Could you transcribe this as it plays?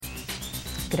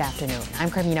Good afternoon.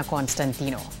 I'm Carmina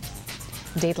Constantino.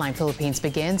 Dateline Philippines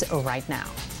begins right now.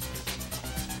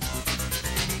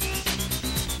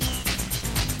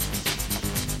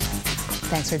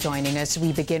 Thanks for joining us.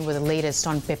 We begin with the latest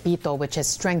on Pepito, which has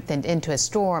strengthened into a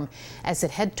storm as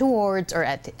it heads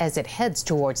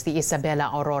towards the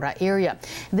Isabela Aurora area.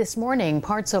 This morning,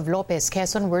 parts of Lopez,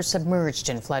 Quezon were submerged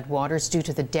in floodwaters due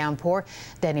to the downpour.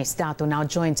 Dennis Dato now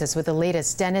joins us with the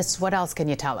latest. Dennis, what else can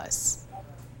you tell us?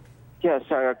 Yes,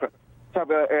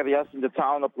 several areas in the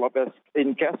town of Lopez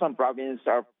in Quezon province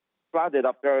are flooded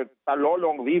after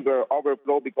Talolong River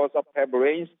overflow because of heavy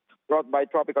rains brought by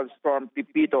tropical storm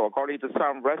Pepito. According to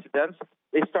some residents,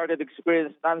 they started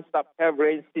experiencing non-stop heavy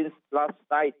rain since last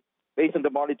night. Based on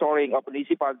the monitoring of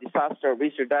Municipal Disaster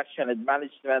Risk Reduction and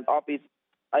Management Office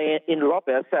in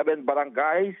Lopez, 7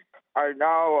 barangays are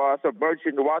now submerged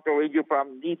in water ranging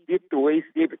from knee-deep to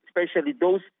waist-deep, especially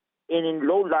those in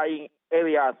low-lying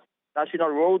areas. National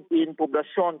Road in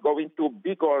Poblacion going to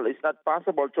Bicol is not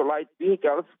possible to light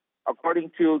vehicles,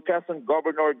 according to Quezon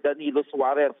Governor Danilo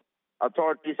Suarez.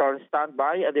 Authorities are on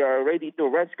standby and they are ready to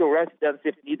rescue residents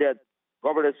if needed.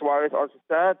 Governor Suarez also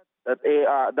said that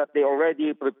they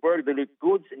already prepared relief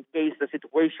goods in case the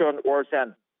situation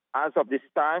worsens. As of this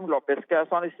time, Lopez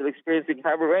Quezon is still experiencing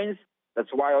heavy rains.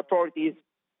 That's why authorities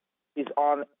is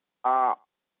on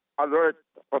alert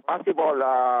for possible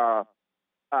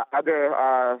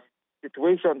other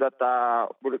situation that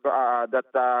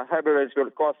heavy rains will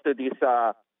cause to this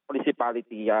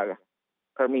municipality,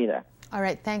 Carmina. All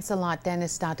right, thanks a lot,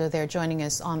 Dennis Dato there joining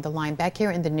us on the line. Back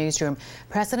here in the newsroom,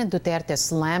 President Duterte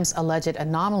slams alleged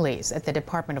anomalies at the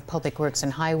Department of Public Works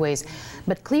and Highways,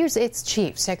 but clears its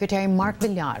chief, Secretary Mark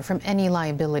Villar, from any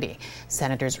liability.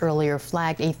 Senators earlier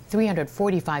flagged a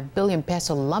 345 billion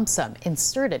peso lump sum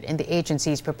inserted in the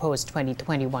agency's proposed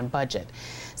 2021 budget.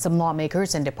 Some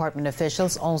lawmakers and department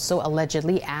officials also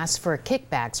allegedly asked for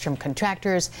kickbacks from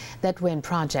contractors that win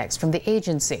projects from the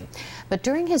agency. But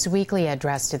during his weekly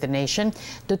address to the nation,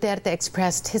 Duterte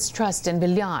expressed his trust in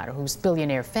Villar, whose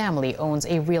billionaire family owns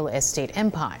a real estate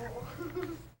empire.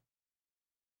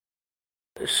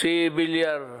 Si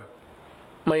Villar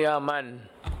mayaman,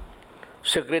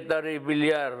 Secretary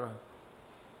Villar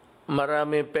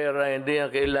marami pera, hindi na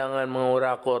kailangan mga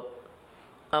urakot.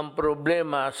 Ang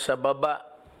problema sa baba,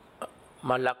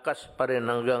 malakas pa rin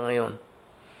hanggang ngayon.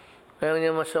 Kaya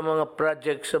naman sa mga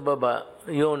project sa baba,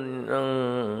 yun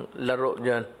ang laro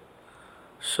dyan.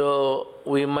 So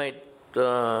we might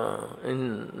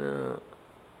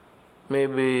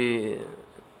maybe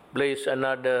place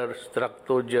another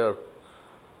structure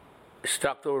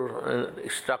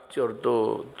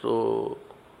to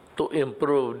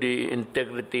improve the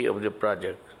integrity of the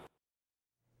project.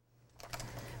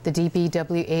 The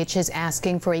DPWH is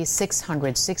asking for a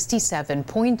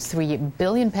 667.3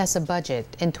 billion peso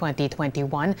budget in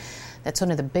 2021. That's one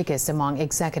of the biggest among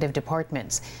executive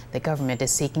departments. The government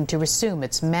is seeking to resume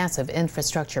its massive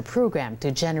infrastructure program to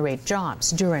generate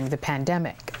jobs during the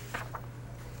pandemic.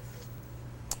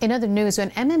 In other news,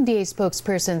 when MMDA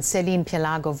spokesperson Celine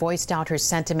Pielago voiced out her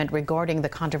sentiment regarding the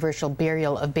controversial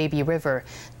burial of Baby River,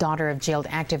 daughter of jailed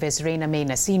activist Reyna May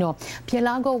Nasino,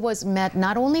 Pielago was met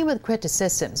not only with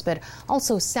criticisms but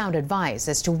also sound advice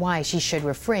as to why she should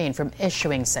refrain from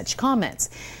issuing such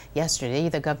comments. Yesterday,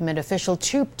 the government official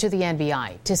trooped to the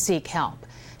NBI to seek help.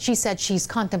 She said she's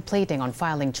contemplating on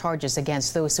filing charges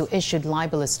against those who issued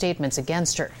libelous statements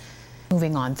against her.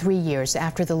 Moving on, 3 years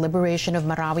after the liberation of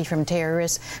Marawi from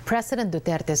terrorists, President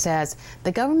Duterte says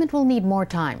the government will need more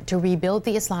time to rebuild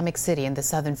the Islamic city in the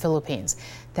southern Philippines.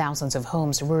 Thousands of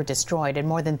homes were destroyed and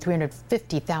more than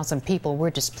 350,000 people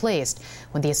were displaced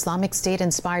when the Islamic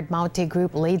State-inspired Maute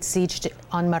group laid siege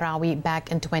on Marawi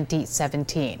back in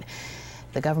 2017.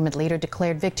 The government later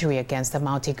declared victory against the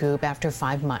Maute group after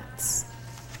 5 months.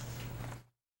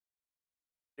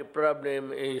 The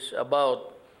problem is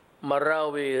about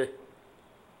Marawi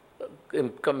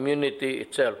community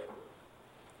itself,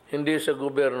 hindi sa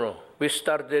gobyerno. We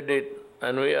started it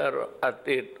and we are at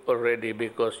it already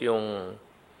because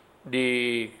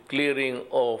the clearing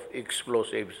of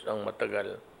explosives ang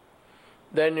matagal.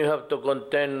 Then you have to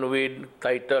contend with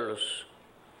titles.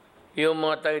 Yung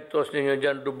mga titles ninyo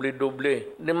dyan,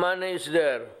 dubli-dubli. The money is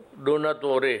there. Do not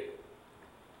worry.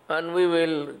 And we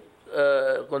will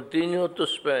continue to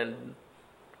spend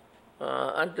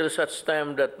until such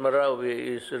time that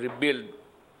Marawi is rebuilt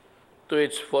to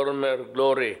its former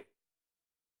glory.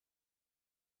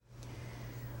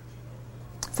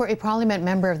 For a parliament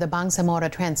member of the Bangsamoro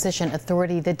Transition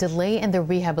Authority, the delay in the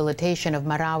rehabilitation of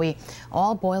Marawi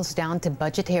all boils down to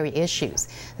budgetary issues.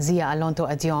 Zia Alonto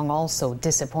Adiong also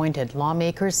disappointed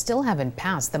lawmakers still haven't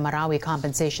passed the Marawi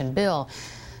compensation bill.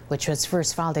 which was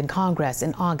first filed in Congress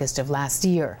in August of last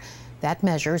year. That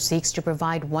measure seeks to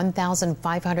provide 1,500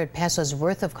 pesos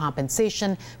worth of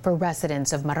compensation for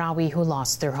residents of Marawi who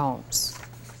lost their homes.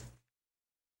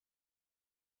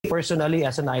 Personally,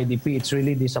 as an IDP, it's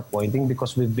really disappointing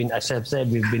because as I've said,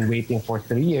 we've been waiting for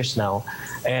 3 years now,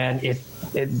 and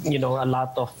a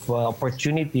lot of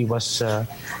opportunity was,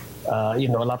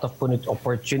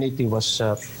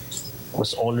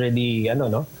 was already,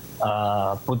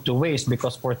 put to waste,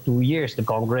 because for 2 years the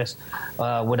Congress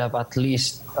would have at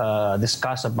least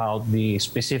discussed about the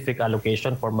specific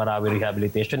allocation for Marawi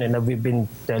rehabilitation, and we've been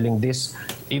telling this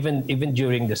even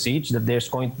during the siege, that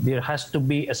there has to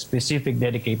be a specific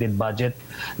dedicated budget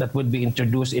that would be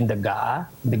introduced in the GAA,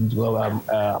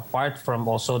 apart from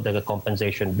also the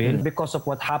compensation bill. Because of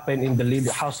what happened in the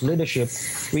House leadership,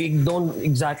 we don't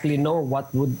exactly know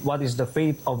what is the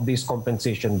fate of this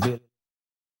compensation bill.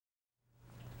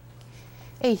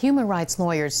 A human rights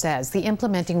lawyer says the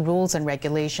implementing rules and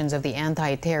regulations of the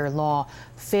anti-terror law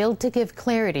failed to give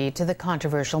clarity to the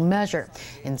controversial measure.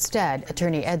 Instead,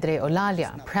 Attorney Edre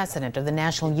Olalia, president of the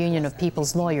National Union of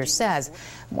People's Lawyers, says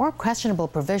more questionable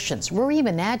provisions were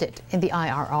even added in the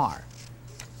IRR.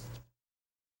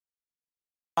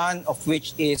 One of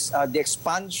which is the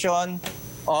expansion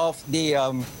of the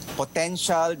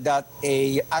potential that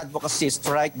a advocacy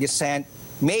strike dissent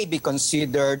may be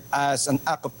considered as an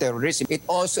act of terrorism. It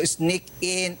also sneaked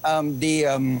in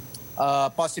the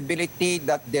possibility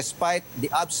that despite the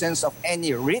absence of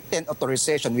any written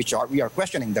authorization, which we are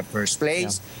questioning in the first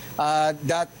place,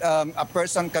 that a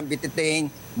person can be detained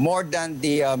more than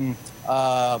the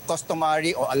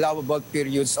customary or allowable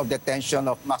periods of detention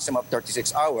of maximum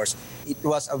 36 hours. It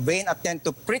was a vain attempt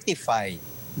to prettify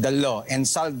the law and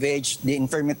salvage the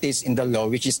infirmities in the law,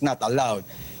 which is not allowed.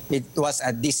 It was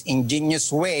a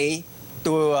disingenuous way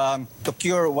to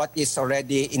cure what is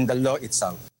already in the law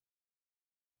itself.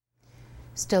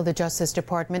 Still, the Justice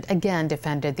Department again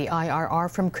defended the IRR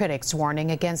from critics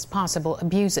warning against possible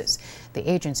abuses. The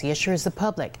agency assures the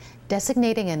public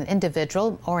designating an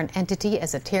individual or an entity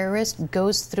as a terrorist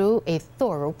goes through a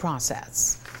thorough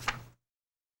process.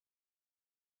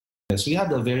 We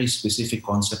had a very specific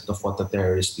concept of what a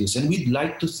terrorist is, and we'd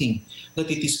like to think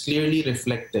that it is clearly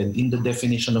reflected in the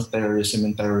definition of terrorism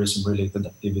and terrorism-related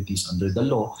activities under the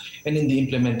law and in the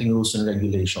implementing rules and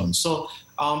regulations. So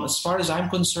as far as I'm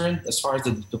concerned, as far as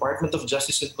the Department of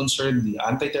Justice is concerned, the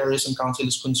Anti-Terrorism Council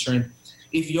is concerned,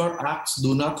 if your acts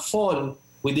do not fall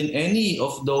within any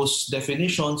of those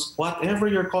definitions, whatever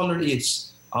your color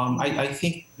is, I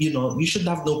think, you should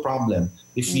have no problem.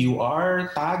 If you are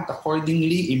tagged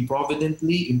accordingly,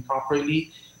 improvidently,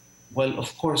 improperly, well,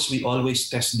 of course, we always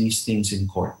test these things in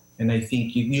court. And I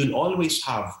think you'll always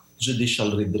have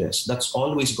judicial redress. That's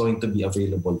always going to be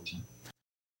available to you.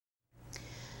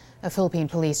 A Philippine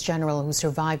police general who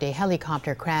survived a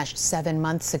helicopter crash 7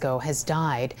 months ago has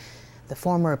died. The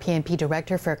former PNP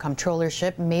Director for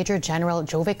Comptrollership, Major General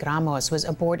Jovic Ramos, was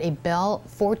aboard a Bell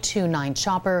 429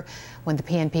 chopper when the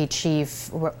PNP chief,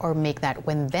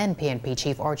 when then PNP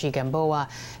Chief Archie Gamboa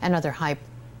and other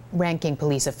high-ranking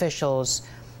police officials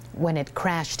when it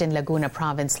crashed in Laguna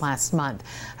Province last month.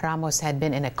 Ramos had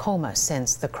been in a coma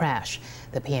since the crash.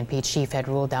 The PNP chief had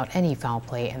ruled out any foul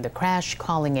play in the crash,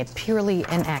 calling it purely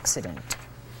an accident.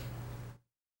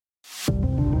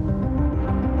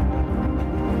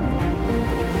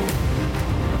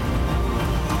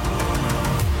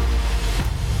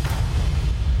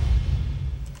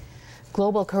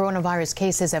 Global coronavirus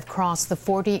cases have crossed the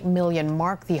 40 million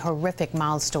mark. The horrific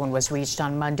milestone was reached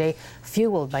on Monday,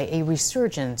 fueled by a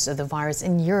resurgence of the virus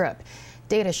in Europe.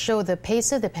 Data show the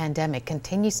pace of the pandemic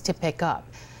continues to pick up.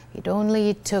 It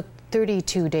only took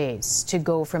 32 days to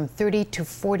go from 30 to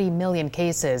 40 million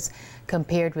cases,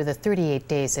 compared with the 38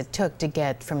 days it took to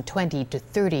get from 20 to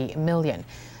 30 million.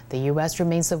 The U.S.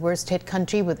 remains the worst hit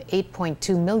country with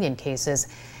 8.2 million cases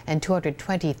and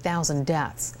 220,000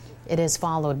 deaths. It is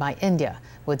followed by India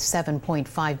with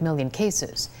 7.5 million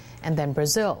cases, and then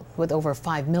Brazil with over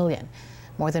 5 million.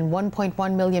 More than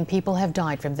 1.1 million people have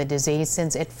died from the disease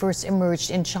since it first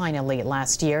emerged in China late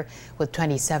last year, with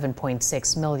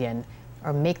 27.6 million,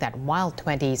 or make that while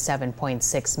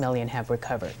 27.6 million have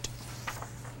recovered.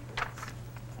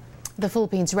 The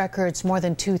Philippines records more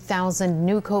than 2,000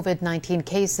 new COVID-19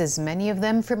 cases, many of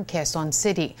them from Quezon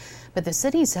City. But the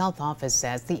city's health office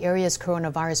says the area's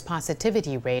coronavirus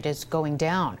positivity rate is going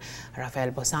down.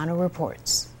 Rafael Bosano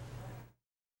reports.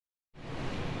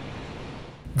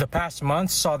 The past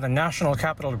month saw the National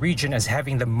Capital Region as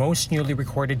having the most newly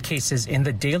recorded cases in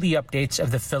the daily updates of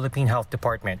the Philippine Health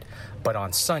Department. But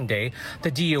on Sunday,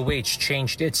 the DOH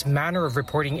changed its manner of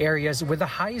reporting areas with the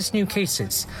highest new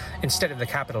cases. Instead of the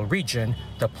Capital Region,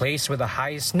 the place with the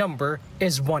highest number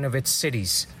is one of its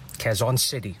cities, Quezon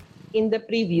City. In the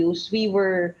previews, we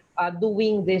were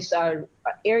doing these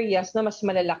areas na mas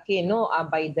malalaki, no,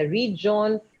 by the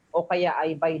region o kaya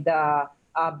ay by the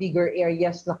bigger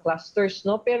areas na clusters,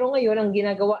 no? Pero ngayon, ang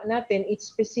ginagawa natin, it's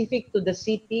specific to the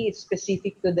city, it's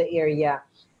specific to the area.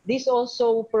 This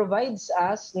also provides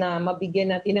us na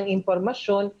mabigyan natin ng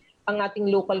impormasyon ang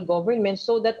ating local government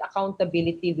so that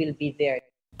accountability will be there.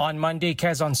 On Monday,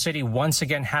 Quezon City once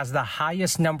again has the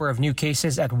highest number of new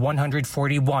cases at 141.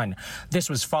 This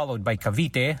was followed by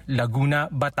Cavite, Laguna,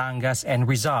 Batangas, and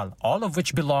Rizal, all of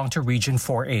which belong to Region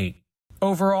 4A.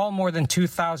 Overall, more than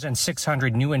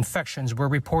 2,600 new infections were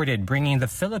reported, bringing the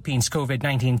Philippines'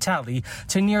 COVID-19 tally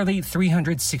to nearly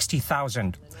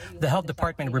 360,000. The Health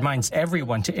Department reminds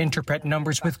everyone to interpret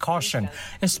numbers with caution,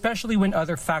 especially when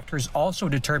other factors also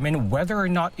determine whether or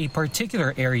not a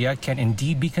particular area can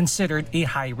indeed be considered a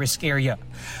high-risk area.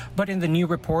 But in the new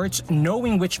reports,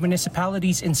 knowing which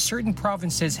municipalities in certain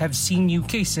provinces have seen new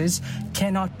cases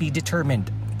cannot be determined.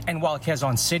 And while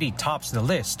Quezon City tops the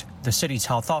list, the city's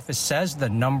health office says the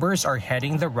numbers are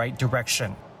heading the right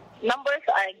direction. Numbers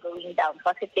are going down.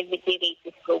 Positivity rate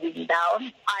is going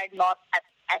down. Are not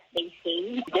as they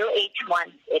say.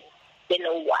 DOH1 is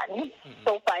below 1.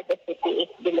 So far, the city is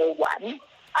below 1.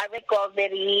 Our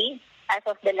recovery, as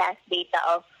of the last data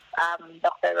of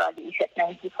Dr. Roddy, is at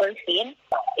 90%.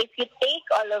 If you take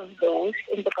all of those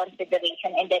into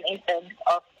consideration, and then in terms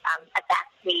of attack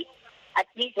rate, at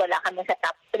least wala kami sa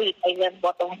top 3. Either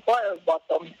bottom 4 or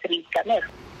bottom 3 kami.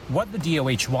 What the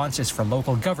DOH wants is for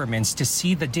local governments to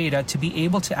see the data to be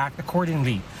able to act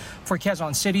accordingly. For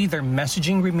Quezon City, their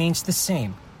messaging remains the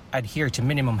same. Adhere to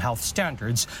minimum health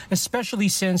standards, especially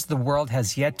since the world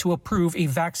has yet to approve a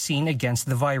vaccine against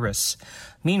the virus.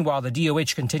 Meanwhile, the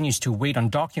DOH continues to wait on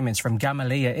documents from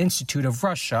Gamaleya Institute of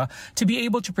Russia to be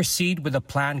able to proceed with the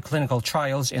planned clinical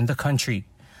trials in the country.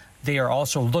 They are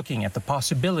also looking at the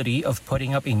possibility of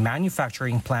putting up a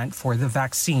manufacturing plant for the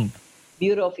vaccine.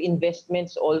 Bureau of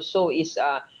Investments also is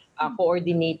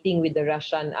coordinating with the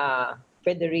Russian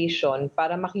Federation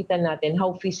para makita natin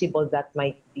how feasible that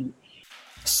might be.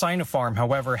 Sinopharm,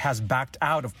 however, has backed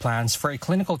out of plans for a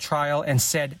clinical trial and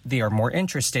said they are more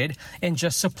interested in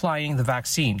just supplying the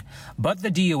vaccine. But the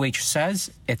DOH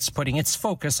says it's putting its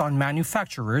focus on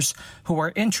manufacturers who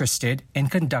are interested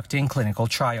in conducting clinical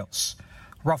trials.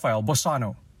 Rafael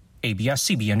Bosano,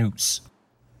 ABS-CBN News.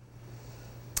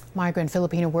 Migrant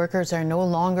Filipino workers are no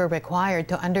longer required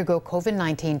to undergo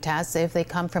COVID-19 tests if they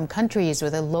come from countries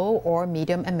with a low or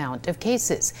medium amount of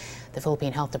cases. The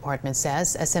Philippine Health Department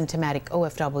says asymptomatic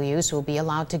OFWs will be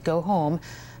allowed to go home,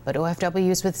 but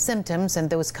OFWs with symptoms and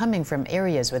those coming from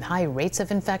areas with high rates of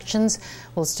infections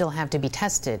will still have to be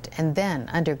tested and then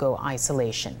undergo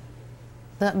isolation.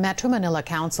 The Metro Manila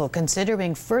Council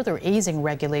considering further easing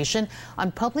regulation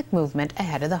on public movement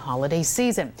ahead of the holiday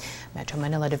season. Metro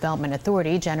Manila Development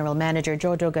Authority General Manager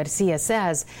Jojo Garcia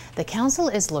says the council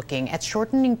is looking at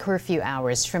shortening curfew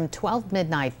hours from 12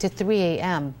 midnight to 3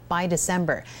 a.m. by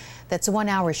December. That's 1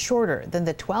 hour shorter than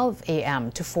the 12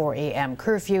 a.m. to 4 a.m.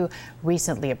 curfew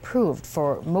recently approved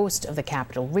for most of the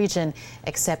capital region,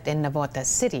 except in Navotas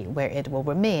City, where it will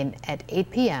remain at 8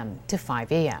 p.m. to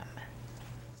 5 a.m.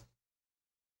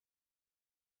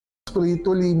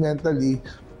 Spiritually, mentally,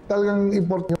 talagang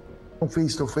important yung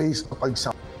face-to-face na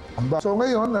pagsamba. So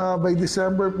ngayon, by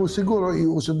December po siguro,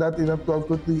 iusod natin ng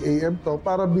 12 to 3 a.m. to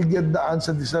para bigyan daan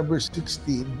sa December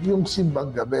 16 yung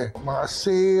simbang gabi. Mga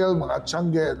sale, mga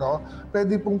tiyangge, no?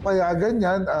 Pwede pong payagan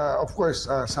yan, of course,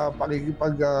 sa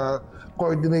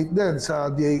pakikipag-coordinate din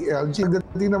sa DILG.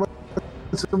 Pagdating naman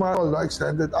sa mga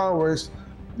extended hours,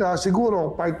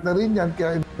 siguro part na rin yan,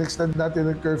 kaya in-extend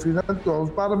natin ang curfew ng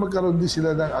 12 para magkaroon din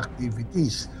sila ng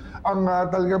activities. Ang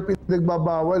talagang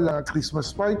pinagbabawal ang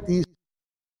Christmas parties.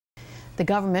 The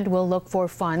government will look for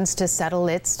funds to settle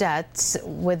its debts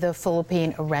with the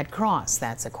Philippine Red Cross.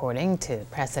 That's according to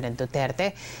President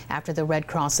Duterte after the Red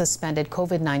Cross suspended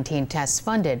COVID-19 tests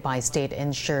funded by state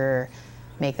insurer,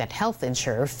 make that health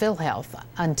insurer, PhilHealth,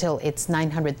 until its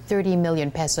 930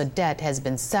 million peso debt has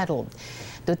been settled.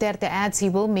 Duterte adds he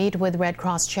will meet with Red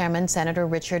Cross Chairman Senator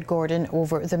Richard Gordon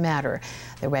over the matter.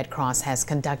 The Red Cross has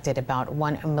conducted about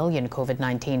 1 million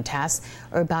COVID-19 tests,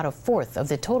 or about a fourth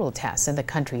of the total tests in the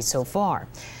country so far.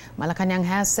 Malacanang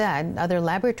has said other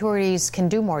laboratories can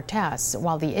do more tests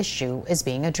while the issue is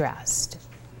being addressed.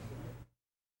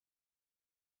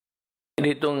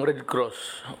 Ditong Red Cross,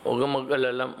 huwag kang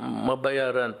mag-alala,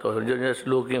 mabayaran to. They're just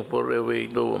looking for a way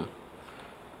to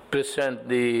present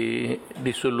the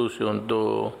solution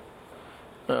to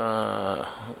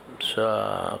sa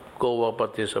COA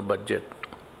pati sa budget.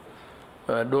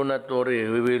 Do not worry,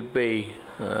 we will pay.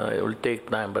 It will take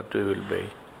time, but we will pay.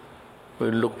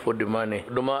 We'll look for the money.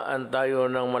 Dumaan tayo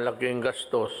ng malaking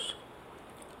gastos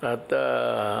at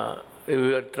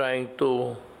we are trying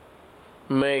to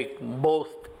make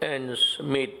both ends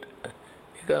meet.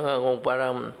 Ika nga kung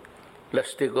parang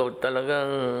plastiko,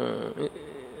 talagang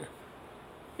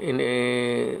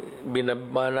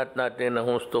binabanat natin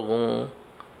ang gusto kung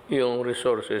yung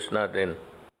resources natin.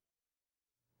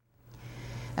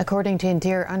 According to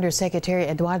Interior Undersecretary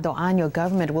Eduardo Año,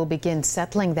 government will begin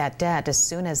settling that debt as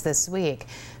soon as this week.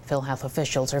 PhilHealth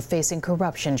officials are facing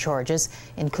corruption charges,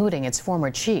 including its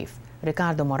former chief,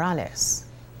 Ricardo Morales.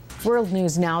 World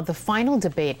news now. The final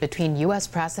debate between U.S.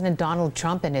 President Donald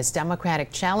Trump and his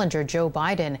Democratic challenger Joe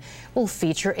Biden will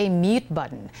feature a mute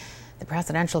button. The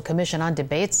Presidential Commission on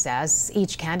Debates says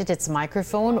each candidate's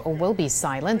microphone will be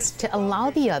silenced to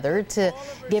allow the other to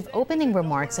give opening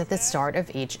remarks at the start of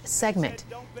each segment.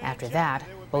 After that,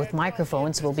 both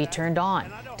microphones will be turned on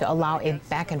to allow a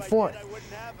back and forth.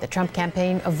 The Trump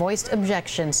campaign voiced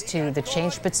objections to the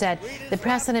change but said the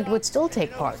president would still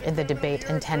take part in the debate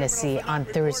in Tennessee on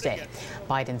Thursday.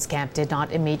 Biden's camp did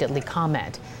not immediately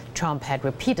comment. Trump had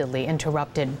repeatedly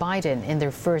interrupted Biden in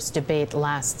their first debate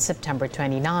last September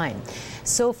 29.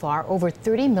 So far, over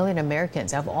 30 million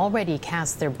Americans have already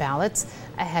cast their ballots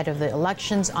ahead of the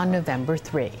elections on November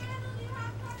 3.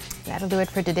 That'll do it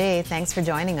for today. Thanks for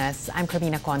joining us. I'm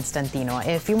Carmina Constantino.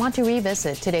 If you want to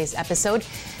revisit today's episode,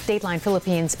 Dateline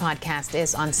Philippines podcast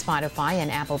is on Spotify and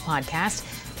Apple Podcast.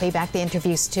 Play back the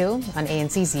interviews too on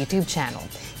ANC's YouTube channel.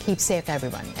 Keep safe,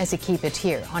 everyone, as you keep it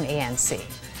here on ANC.